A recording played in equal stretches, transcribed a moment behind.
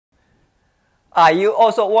Are you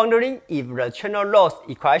also wondering if the channel loss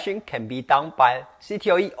equation can be done by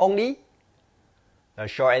CTLE only? The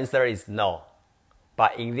short answer is no.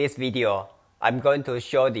 But in this video, I'm going to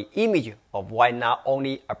show the image of why not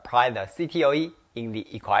only apply the CTLE in the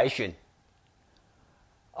equation.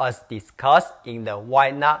 As discussed in the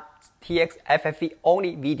Why Not TX-FFE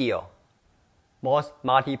Only video, most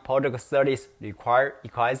multi-product studies require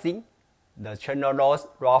equalizing the channel loss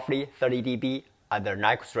roughly 30 dB at the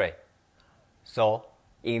next rate. So,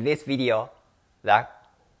 in this video, the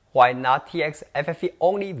Why Not TX-FFE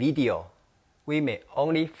Only video, we may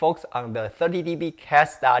only focus on the 30 dB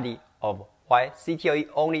case study of why CTLE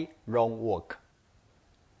only won't work.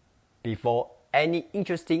 Before any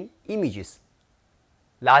interesting images,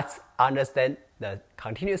 let's understand the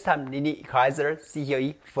continuous time linear equalizer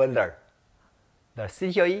CTLE further. The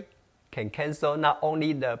CTLE can cancel not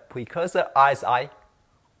only the precursor RSI,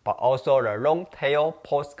 but also the long tail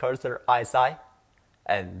post-cursor RSI,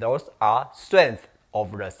 and those are strengths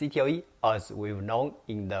of the CTLE as we've known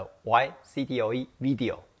in the Why CTLE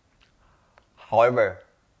video. However,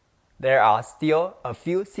 there are still a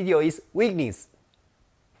few CTLE's weaknesses.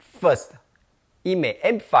 First, it may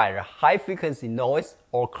amplify the high-frequency noise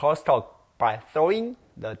or crosstalk by throwing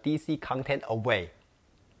the DC content away.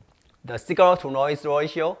 The signal-to-noise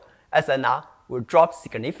ratio (SNR) will drop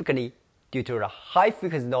significantly due to the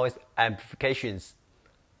high-frequency noise amplifications.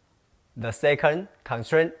 The second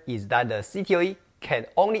constraint is that the CTLE can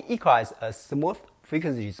only equalize a smooth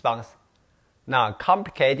frequency response, not a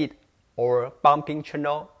complicated or bumping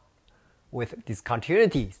channel with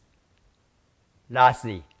discontinuities.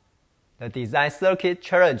 Lastly, the design circuit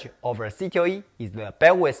challenge of the CTLE is the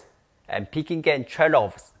bandwidth and peaking gain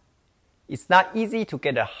trade-offs. It's not easy to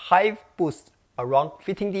get a high boost around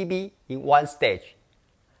 15 dB in one stage,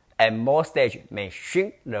 and more stages may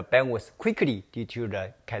shrink the bandwidth quickly due to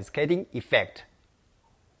the cascading effect.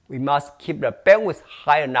 We must keep the bandwidth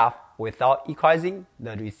high enough without equalizing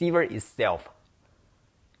the receiver itself.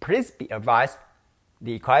 Please be advised,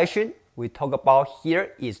 the equation we talk about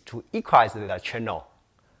here is to equalize the channel,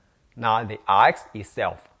 not the RX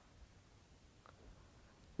itself.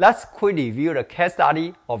 Let's quickly review the case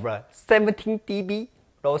study of a 17 dB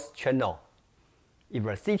loss channel. If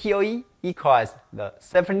the CTLE equals the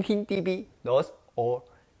 17 dB loss or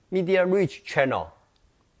medium reach channel,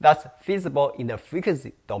 that's feasible in the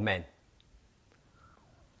frequency domain.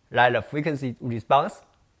 Like the frequency response,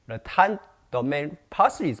 the time domain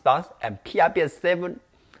pulse response, and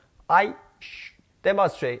PRBS7I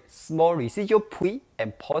demonstrate small residual pre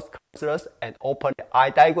and post cursors and open eye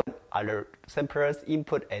diagram at the sampler's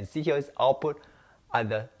input and CTLE's output at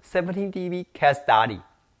the 17 dB case study.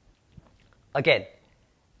 Again,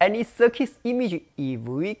 any circuit image if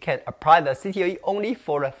we can apply the CTLE only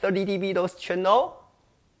for the 30 dB loss channel.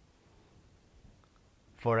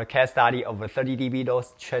 For the case study of a 30 dB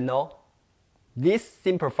loss channel, this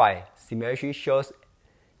simplified simulation shows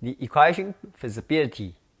the equation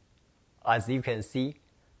feasibility. As you can see,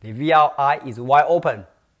 the VLI is wide open,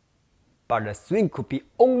 but the swing could be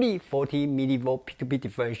only 40 mV peak-to-peak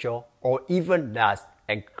differential or even less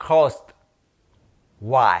and closed.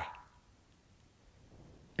 Why?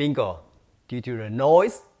 Bingo! Due to the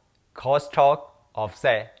noise, crosstalk,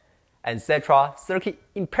 offset, etc. circuit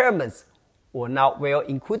impairments were not well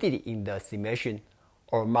included in the simulation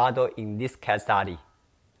or model in this case study.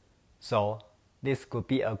 So, this could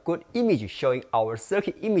be a good image showing our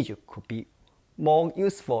circuit image could be more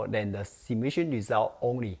useful than the simulation result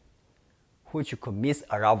only, which could miss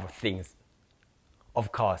a lot of things.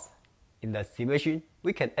 Of course, in the simulation,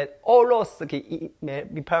 we can add all those circuit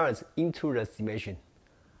impairments into the simulation,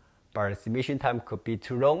 but the simulation time could be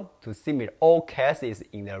too long to simulate all cases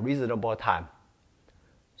in a reasonable time.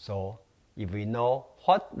 So, if we know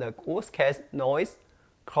what the worst case noise,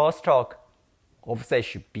 crosstalk, offset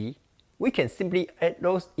should be, we can simply add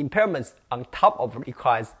those impairments on top of the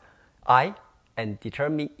equalized I and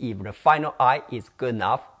determine if the final I is good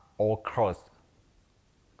enough or close.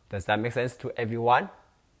 Does that make sense to everyone?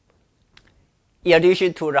 In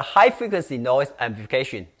addition to the high-frequency noise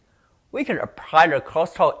amplification, we can apply the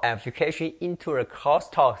crosstalk amplification into the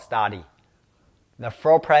crosstalk study. The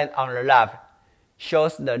floor plan on the left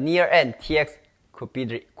shows the near-end TX could be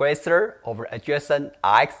the aggressor over adjacent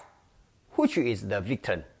RX, which is the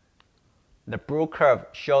victim. The blue curve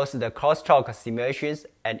shows the crosstalk simulations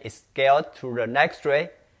and is scaled to the next rate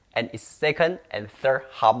and its second and third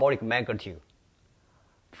harmonic magnitude.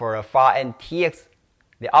 For the far-end TX,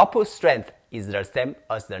 the output strength is the same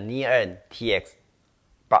as the near-end TX,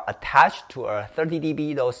 but attached to a 30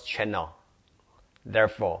 dB loss channel.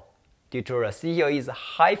 Therefore, due to the CTLE's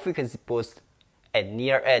high frequency boost and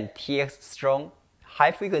near-end TX strong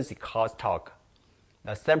high-frequency crosstalk.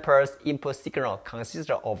 The sample's input signal consists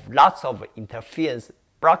of lots of interference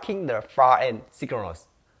blocking the far-end signals,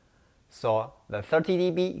 so the 30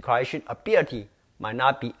 dB equalization ability might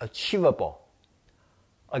not be achievable.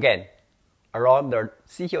 Again, although the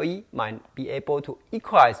CTLE might be able to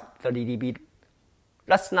equalize 30 dB,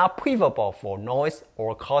 that's not preferable for noise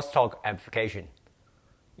or crosstalk amplification.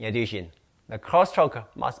 In addition, the crosstalk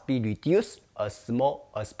must be reduced as small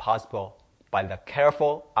as possible by the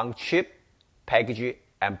careful on-chip, package,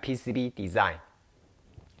 and PCB design.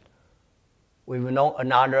 We've known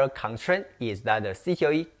another constraint is that the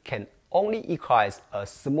CTLE can only equalize a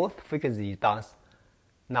smooth frequency response,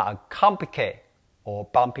 not a complicated or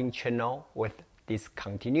bumping channel with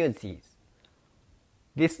discontinuities.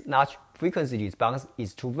 This notch frequency response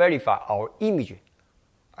is to verify our image,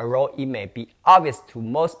 although it may be obvious to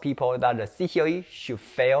most people that the CTLE should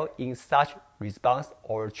fail in such response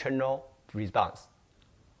or channel response.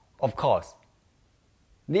 Of course,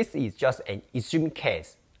 this is just an extreme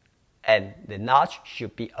case, and the notch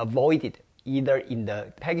should be avoided either in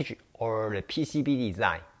the package or the PCB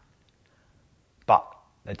design. But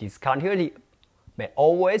the discontinuity may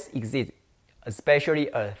always exist, especially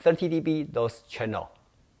a 30 dB loss channel.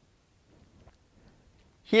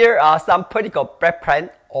 Here are some practical backplane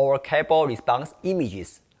or cable response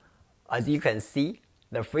images. As you can see,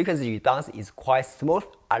 the frequency response is quite smooth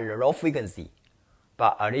at the low frequency,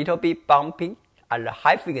 but a little bit bumping at the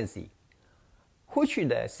high frequency, which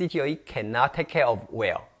the CTLE cannot take care of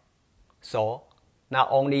well. So, not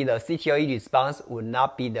only the CTLE response would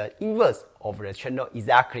not be the inverse of the channel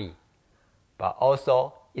exactly, but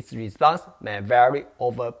also its response may vary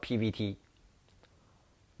over PVT.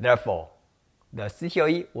 Therefore, the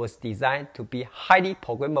CTLE was designed to be highly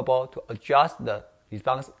programmable to adjust the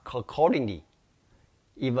response accordingly,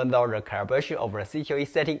 even though the calibration of the CTLE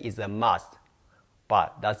setting is a must,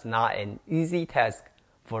 but that's not an easy task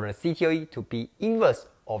for the CTLE to be inverse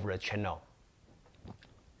of the channel.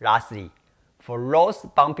 Lastly, for loss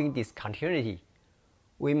bumping discontinuity,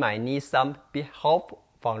 we might need some bit help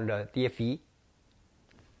from the DFE.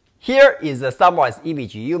 Here is a summarized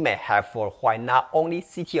image you may have for why not only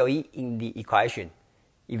CTLE in the equation.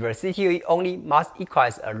 If a CTLE only must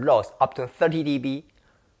equalize a loss up to 30 dB,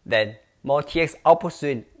 then more TX output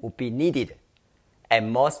swing would be needed,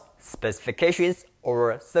 and most specifications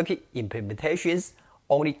or circuit implementations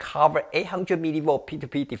only cover 800 mV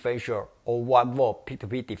P2P differential or 1 volt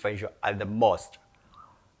P2P differential at the most.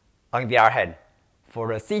 On the other hand, for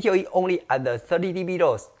the CTLE only at the 30 dB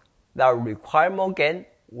loss, that will require more gain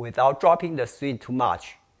without dropping the swing too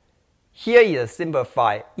much. Here is a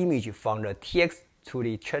simplified image from the TX to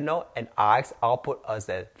the channel and RX output as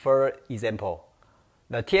a further example.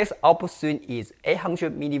 The TX output swing is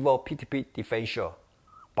 800 mV P2P differential,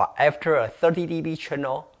 but after a 30 dB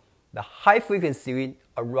channel, the high frequency swing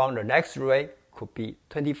around the next relay could be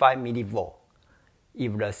 25 mV.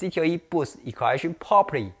 If the CTLE boosts equalization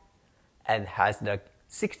properly and has the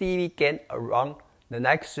 60 dB gain around the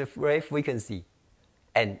next relay frequency,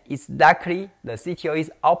 and it's likely the CTLE's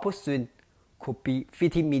output swing could be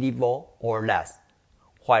 50 mV or less,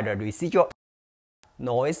 while the residual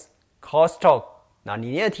noise, crosstalk,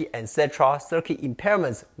 nonlinearity, etc. circuit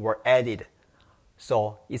impairments were added.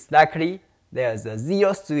 So it's likely there's a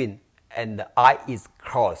zero swing and the eye is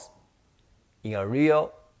closed. In a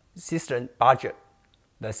real system budget,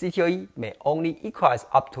 the CTLE may only equalize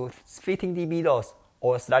up to 15 dB loss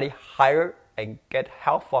or slightly higher and get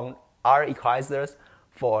help from other equalizers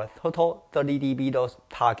for a total 30 dB loss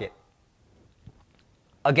target.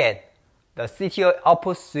 Again, the CTLE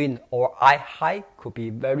output swing or eye high could be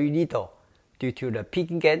very little due to the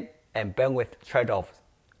peaking gain and bandwidth trade-offs.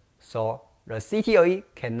 So the CTLE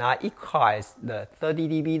cannot equalize the 30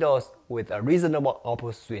 dB loss with a reasonable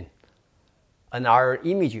output swing. Another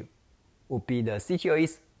image would be the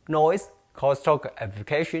CTLE's noise crosstalk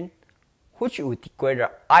amplification, which would degrade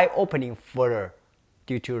the eye opening further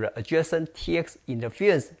due to the adjacent TX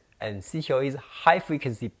interference and CTLE's high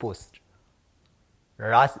frequency boost. The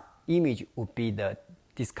last image would be the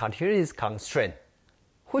discontinuity constraint,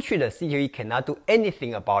 which the CTLE cannot do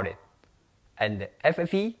anything about it, and the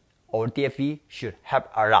FFE or DFE should help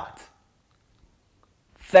a lot.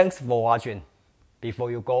 Thanks for watching. Before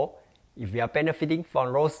you go, if you are benefiting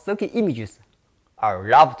from those circuit images, I would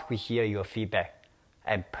love to hear your feedback,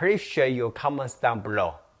 and please share your comments down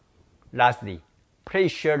below. Lastly,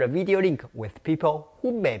 please share the video link with people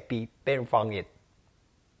who may be benefiting from it.